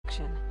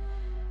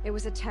It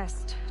was a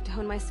test to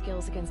hone my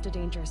skills against a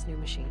dangerous new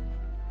machine.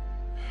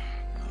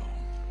 No.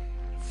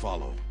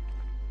 Follow.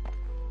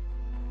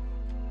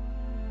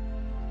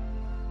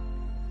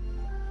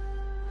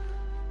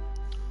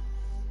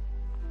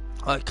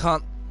 I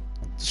can't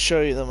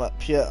show you the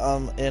map yet.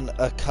 I'm in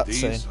a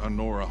cutscene. These are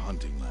Nora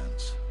hunting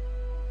lands.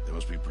 They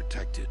must be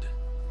protected.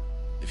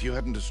 If you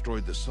hadn't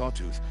destroyed the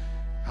Sawtooth,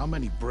 how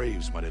many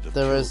Braves might it have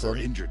killed or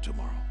injured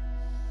tomorrow?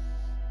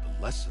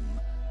 The lesson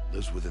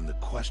lives within the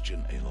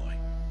question, Aloy.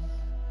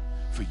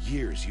 For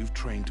years, you've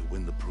trained to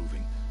win the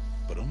proving,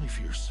 but only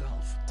for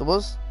yourself. There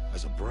was?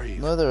 As a Brave,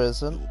 no, there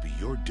isn't. It will be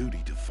your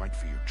duty to fight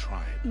for your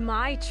tribe.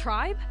 My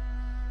tribe?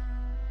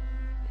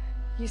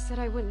 You said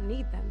I wouldn't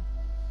need them.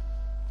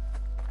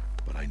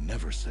 But I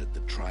never said the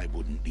tribe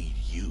wouldn't need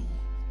you.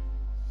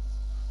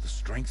 The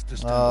strength to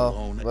stand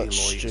alone, Aloy,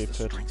 is the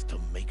strength to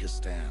make a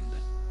stand.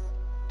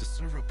 To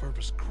serve a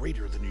purpose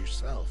greater than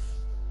yourself.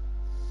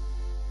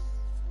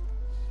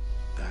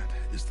 That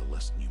is the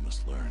lesson you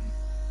must learn.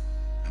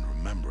 And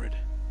remember it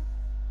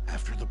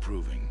after the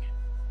proving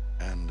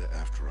and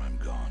after I'm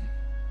gone.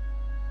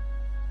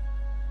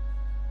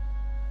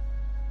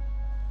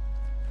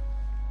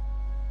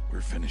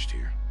 We're finished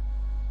here.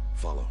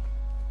 Follow.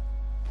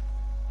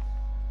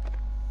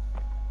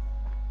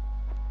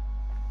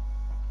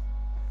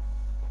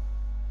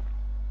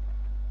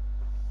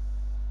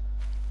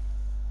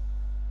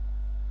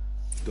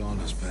 Dawn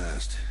has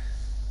passed.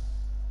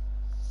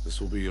 This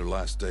will be your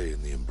last day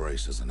in the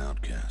Embrace as an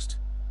outcast.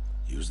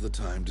 Use the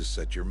time to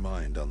set your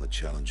mind on the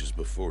challenges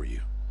before you.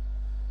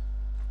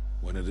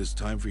 When it is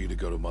time for you to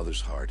go to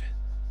Mother's Heart,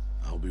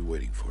 I'll be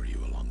waiting for you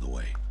along the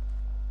way.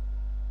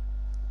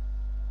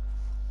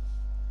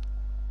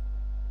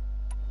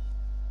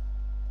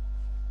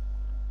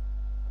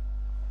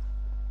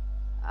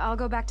 I'll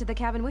go back to the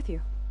cabin with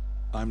you.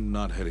 I'm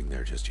not heading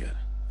there just yet.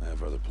 I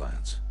have other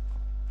plans.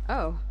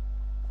 Oh,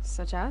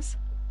 such as?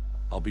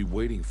 I'll be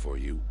waiting for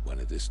you when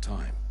it is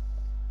time.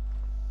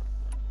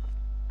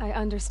 I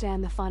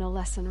understand the final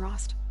lesson,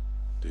 Rost.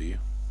 Do you?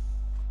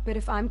 But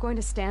if I'm going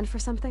to stand for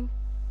something,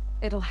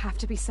 it'll have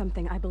to be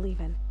something I believe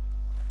in.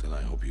 Then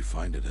I hope you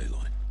find it,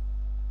 Aloy.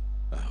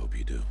 I hope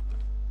you do.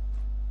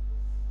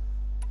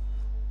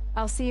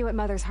 I'll see you at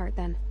Mother's Heart,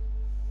 then.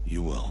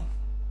 You will.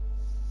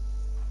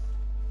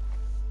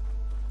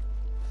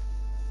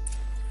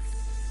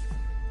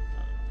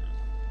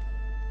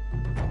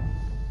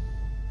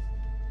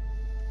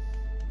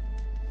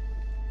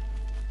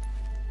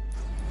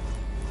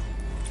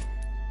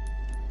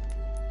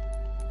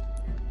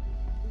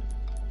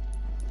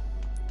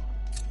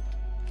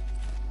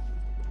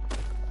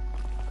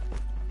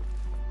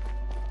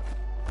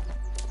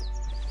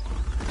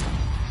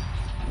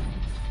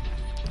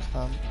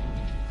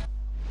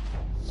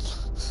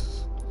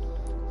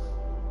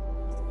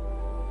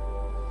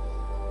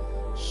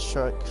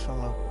 Strike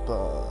from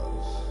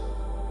above.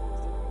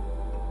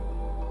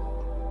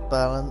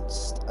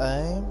 Balanced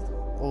aim.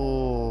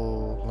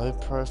 Oh, low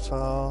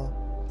profile.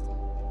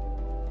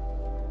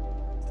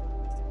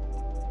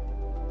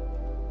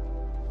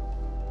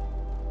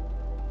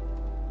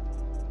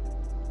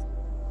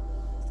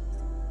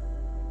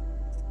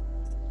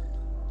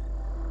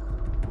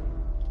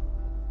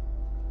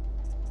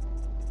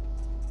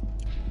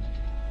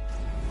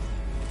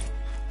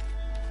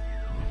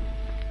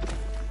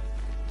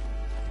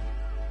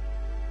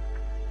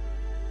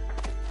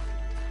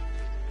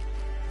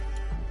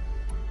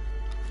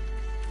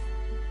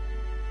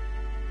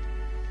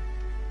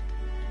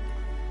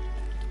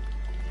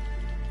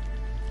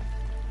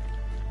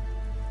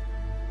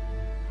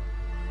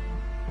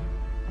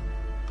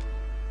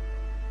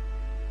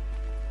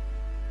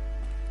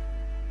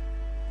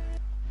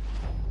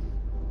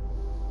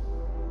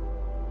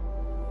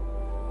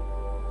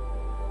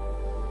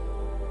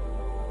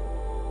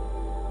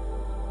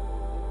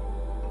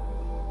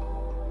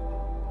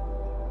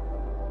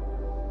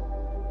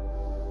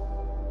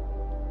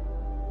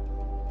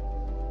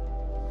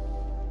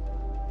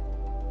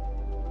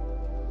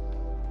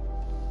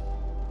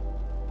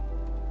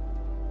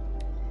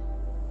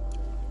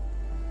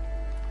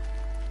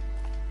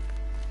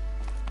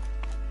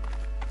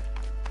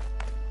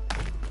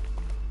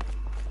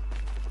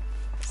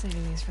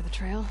 Saving these for the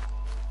trail.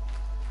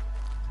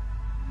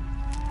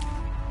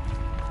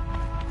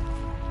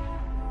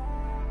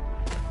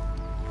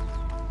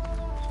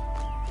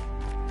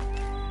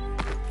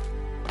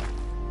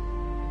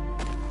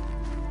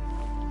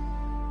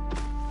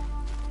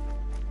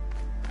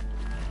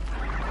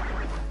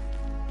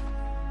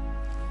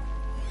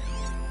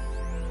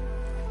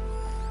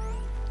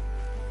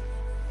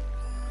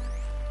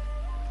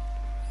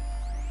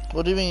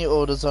 What do you mean your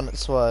order's on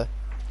its way?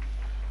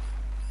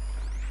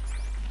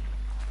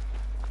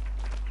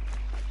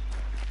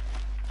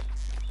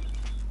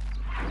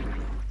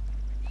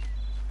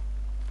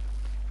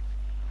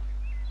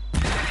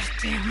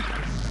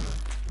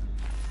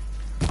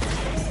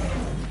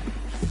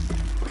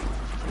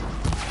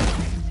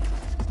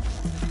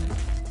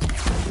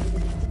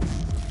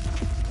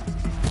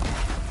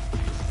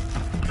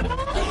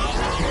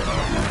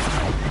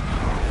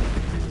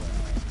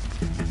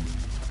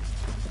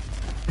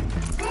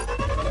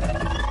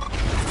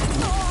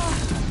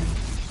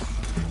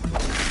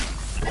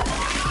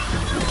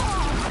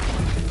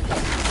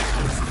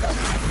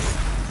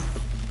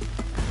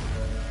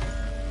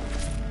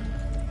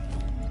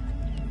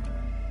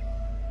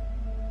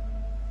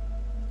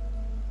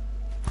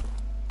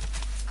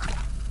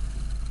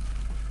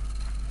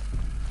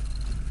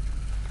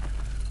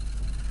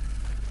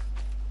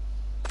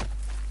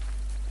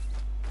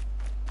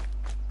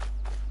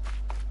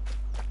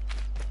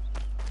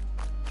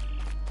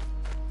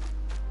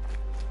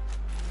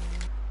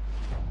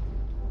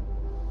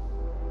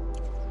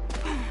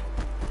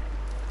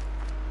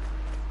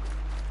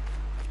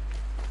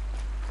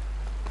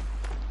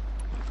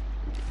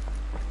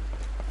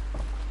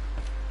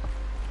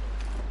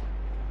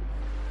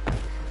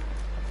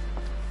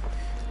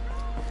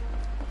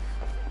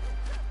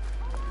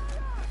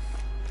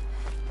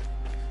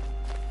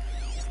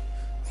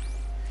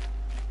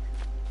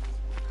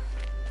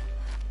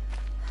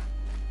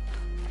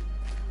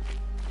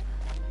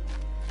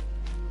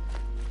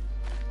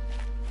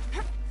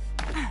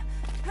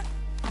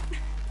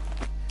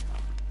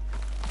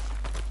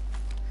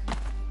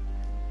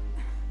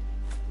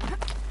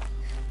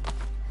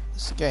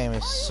 This game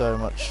is so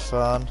much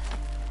fun.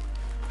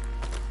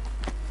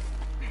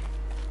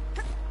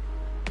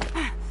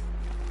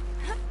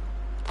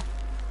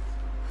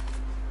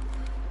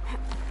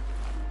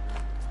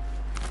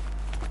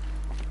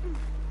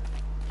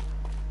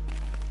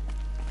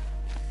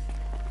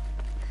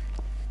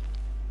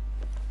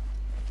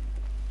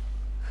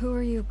 Who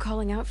are you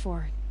calling out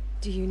for?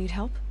 Do you need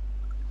help?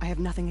 I have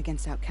nothing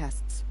against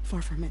outcasts.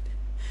 Far from it.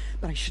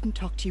 But I shouldn't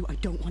talk to you. I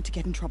don't want to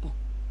get in trouble.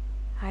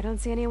 I don't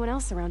see anyone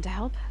else around to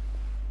help.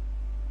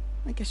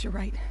 I guess you're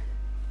right.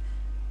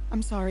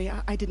 I'm sorry.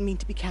 I didn't mean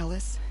to be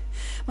callous.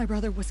 My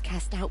brother was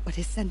cast out, but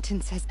his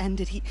sentence has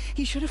ended.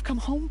 He should have come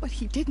home, but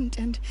he didn't,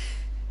 and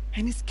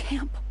his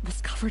camp was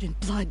covered in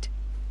blood.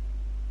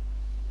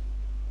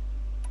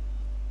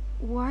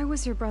 Why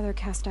was your brother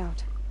cast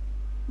out?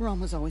 Rom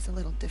was always a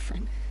little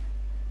different.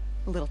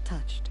 A little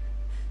touched.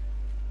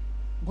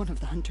 One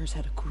of the hunters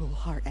had a cruel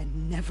heart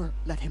and never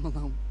let him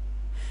alone.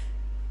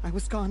 I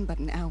was gone but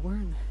an hour,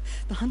 and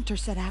the hunter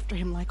set after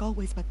him like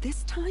always, but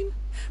this time,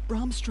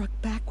 Brom struck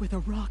back with a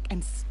rock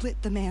and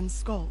split the man's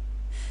skull.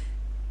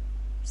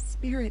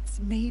 Spirits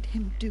made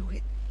him do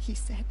it, he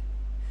said.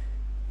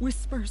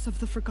 Whispers of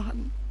the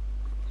forgotten.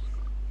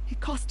 It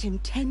cost him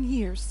 10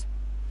 years.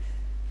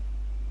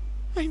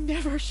 I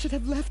never should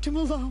have left him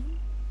alone.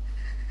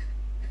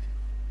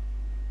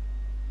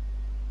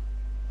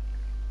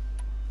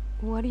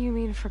 What do you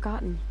mean,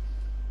 forgotten?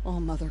 All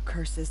Mother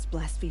curses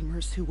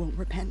blasphemers who won't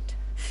repent,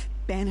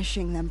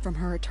 banishing them from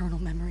her eternal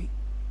memory.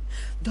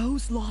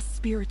 Those lost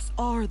spirits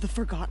are the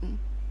forgotten.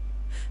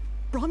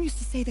 Brom used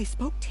to say they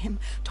spoke to him,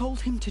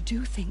 told him to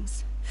do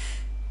things.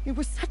 It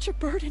was such a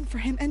burden for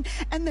him,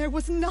 and there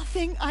was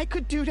nothing I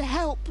could do to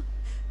help.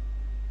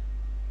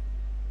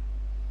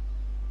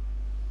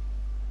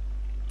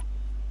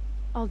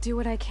 I'll do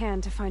what I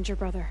can to find your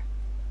brother.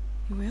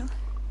 You will?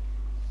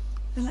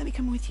 Then let me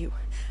come with you.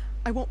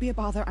 I won't be a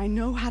bother. I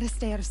know how to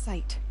stay out of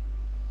sight.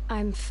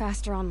 I'm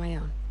faster on my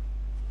own.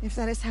 If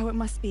that is how it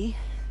must be,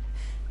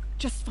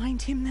 just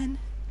find him then.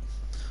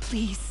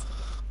 Please.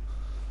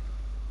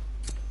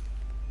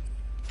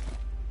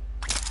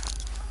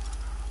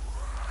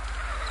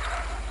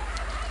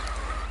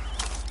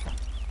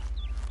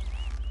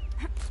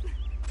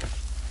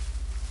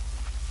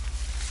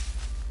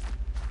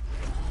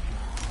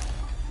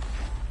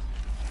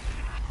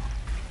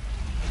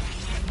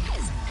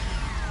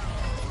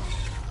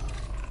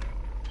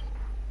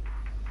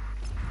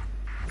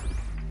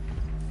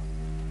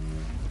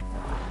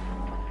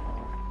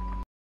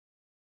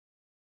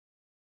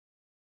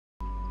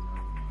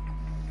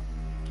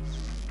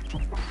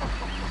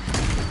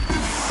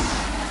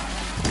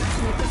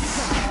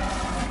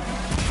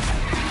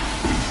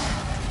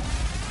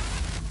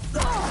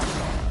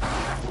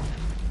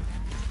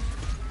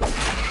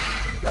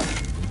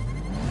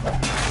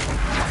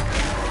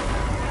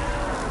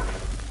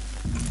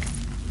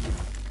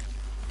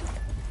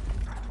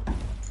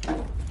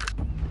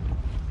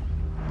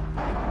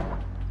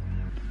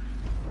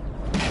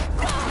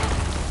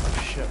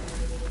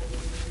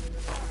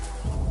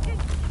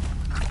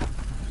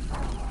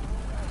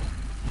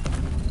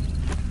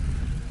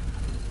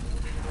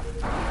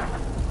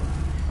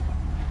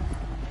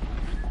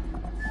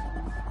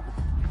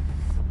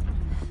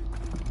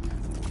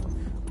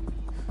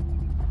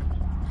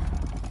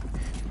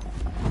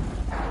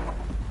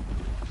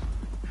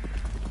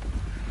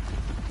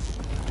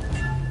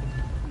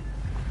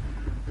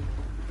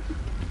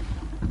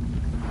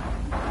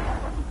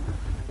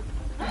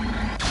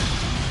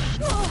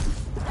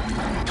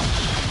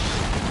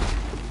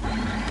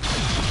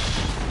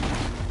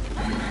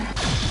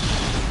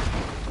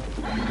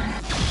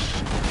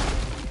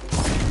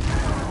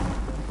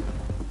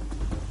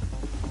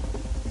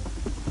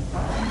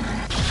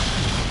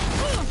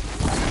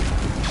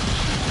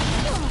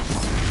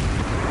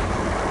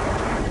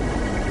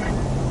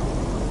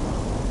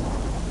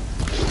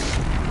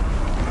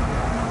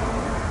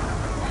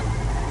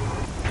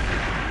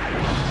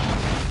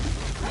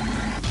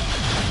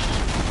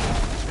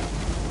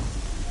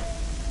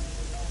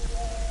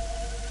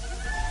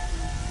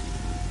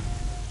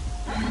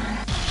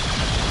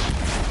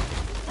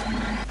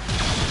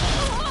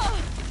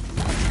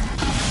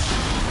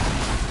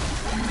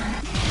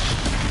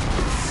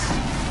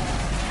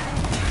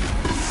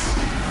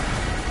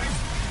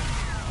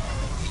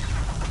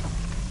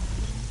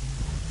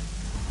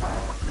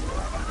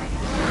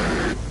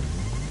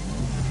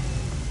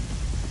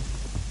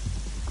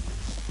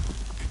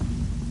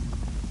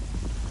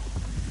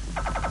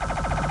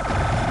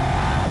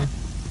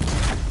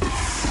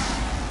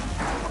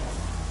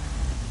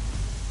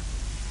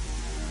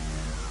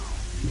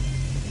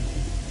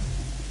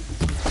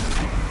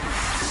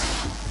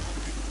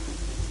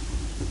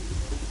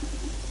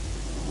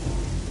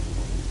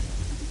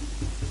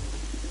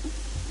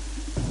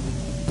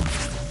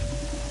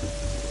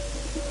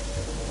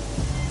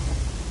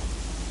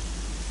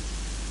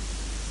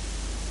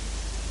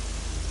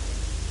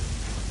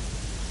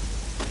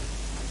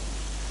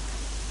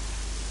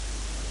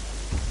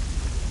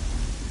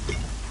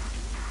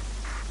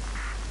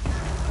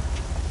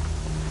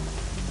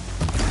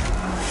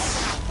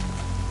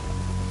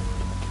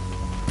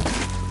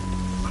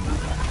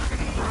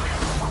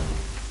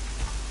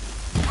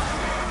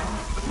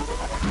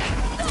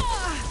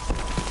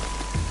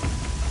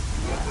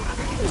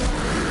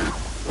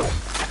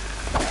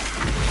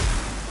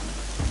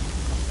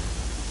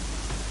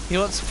 He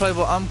wants to play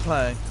what I'm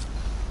playing.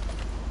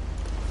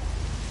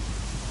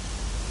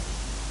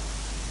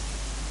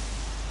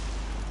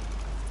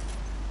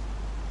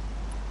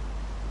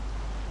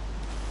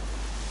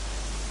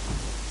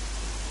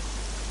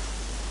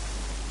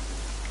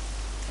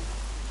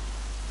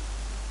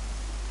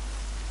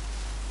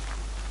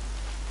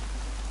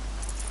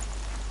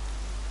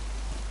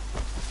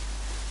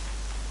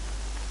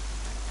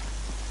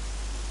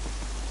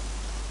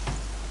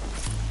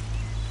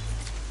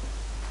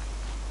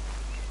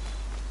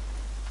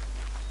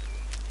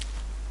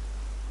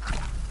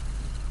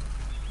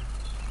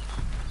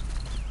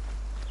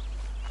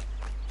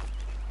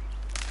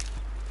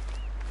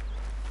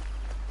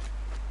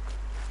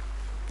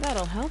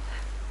 That'll help.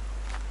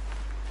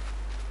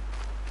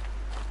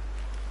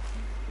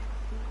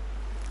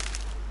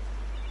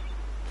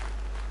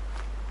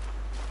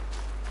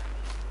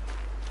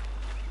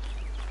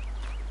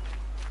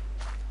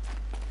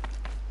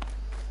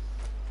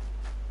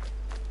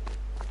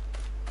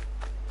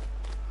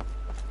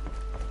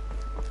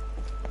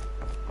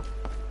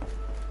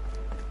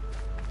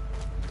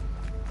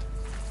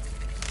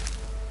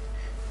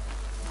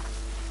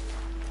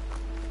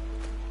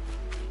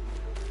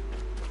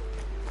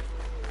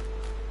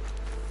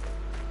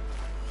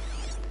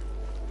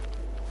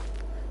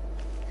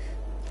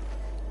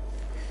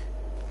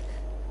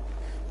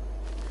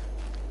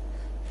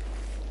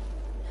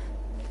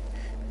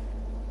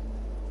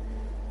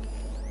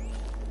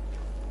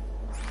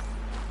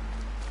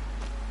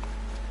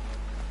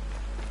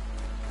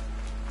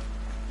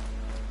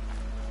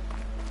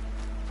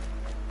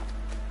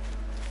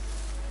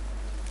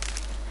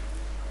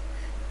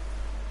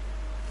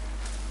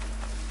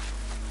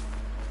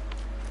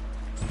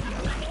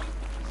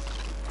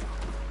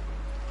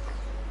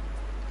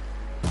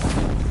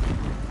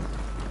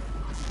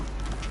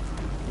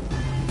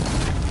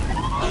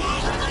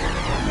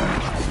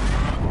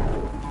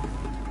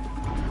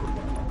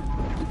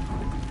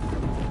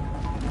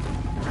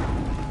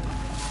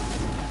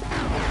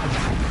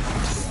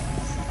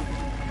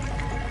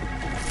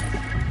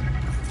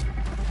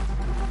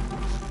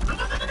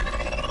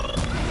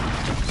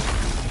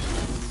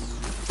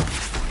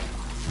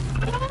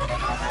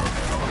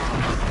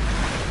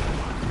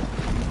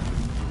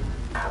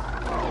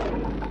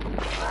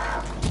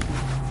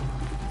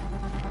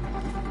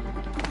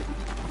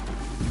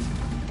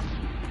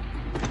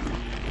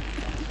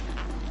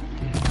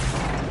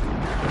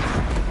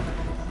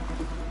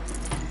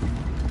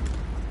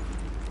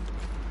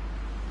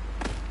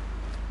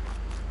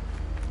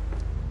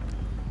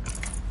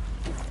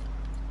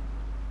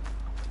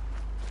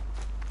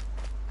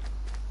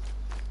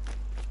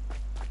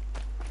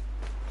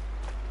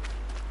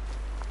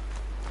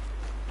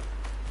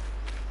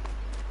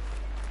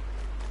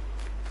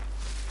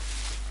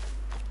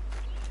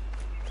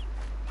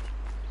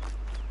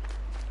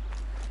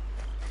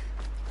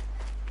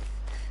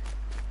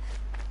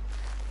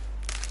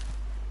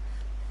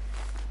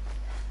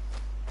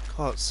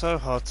 Oh, it's so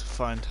hard to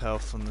find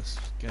health on this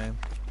game.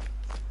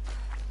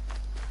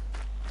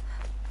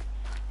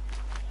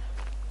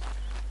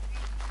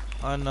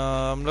 I know,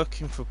 I'm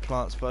looking for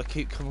plants, but I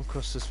keep coming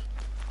across this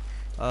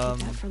Keep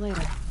that for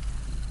later.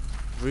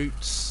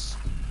 roots,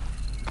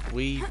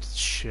 weed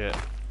shit.